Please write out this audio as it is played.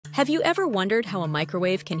Have you ever wondered how a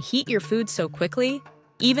microwave can heat your food so quickly,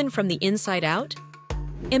 even from the inside out?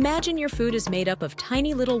 Imagine your food is made up of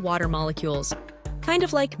tiny little water molecules, kind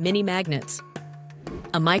of like mini magnets.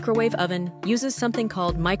 A microwave oven uses something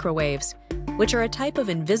called microwaves, which are a type of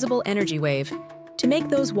invisible energy wave, to make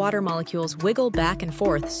those water molecules wiggle back and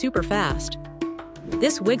forth super fast.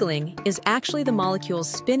 This wiggling is actually the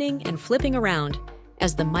molecules spinning and flipping around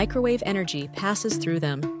as the microwave energy passes through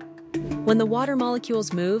them. When the water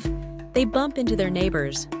molecules move, they bump into their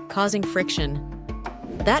neighbors, causing friction.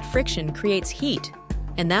 That friction creates heat,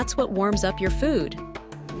 and that's what warms up your food.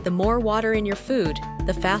 The more water in your food,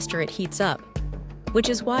 the faster it heats up, which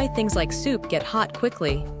is why things like soup get hot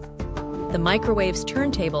quickly. The microwave's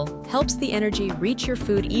turntable helps the energy reach your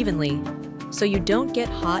food evenly, so you don't get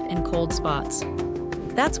hot and cold spots.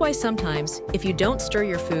 That's why sometimes, if you don't stir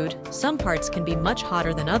your food, some parts can be much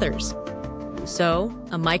hotter than others. So,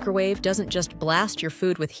 a microwave doesn't just blast your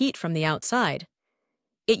food with heat from the outside.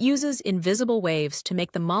 It uses invisible waves to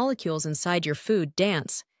make the molecules inside your food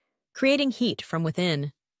dance, creating heat from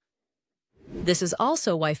within. This is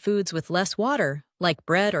also why foods with less water, like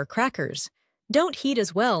bread or crackers, don't heat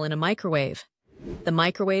as well in a microwave. The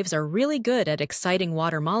microwaves are really good at exciting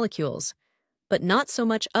water molecules, but not so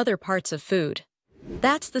much other parts of food.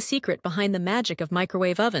 That's the secret behind the magic of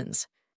microwave ovens.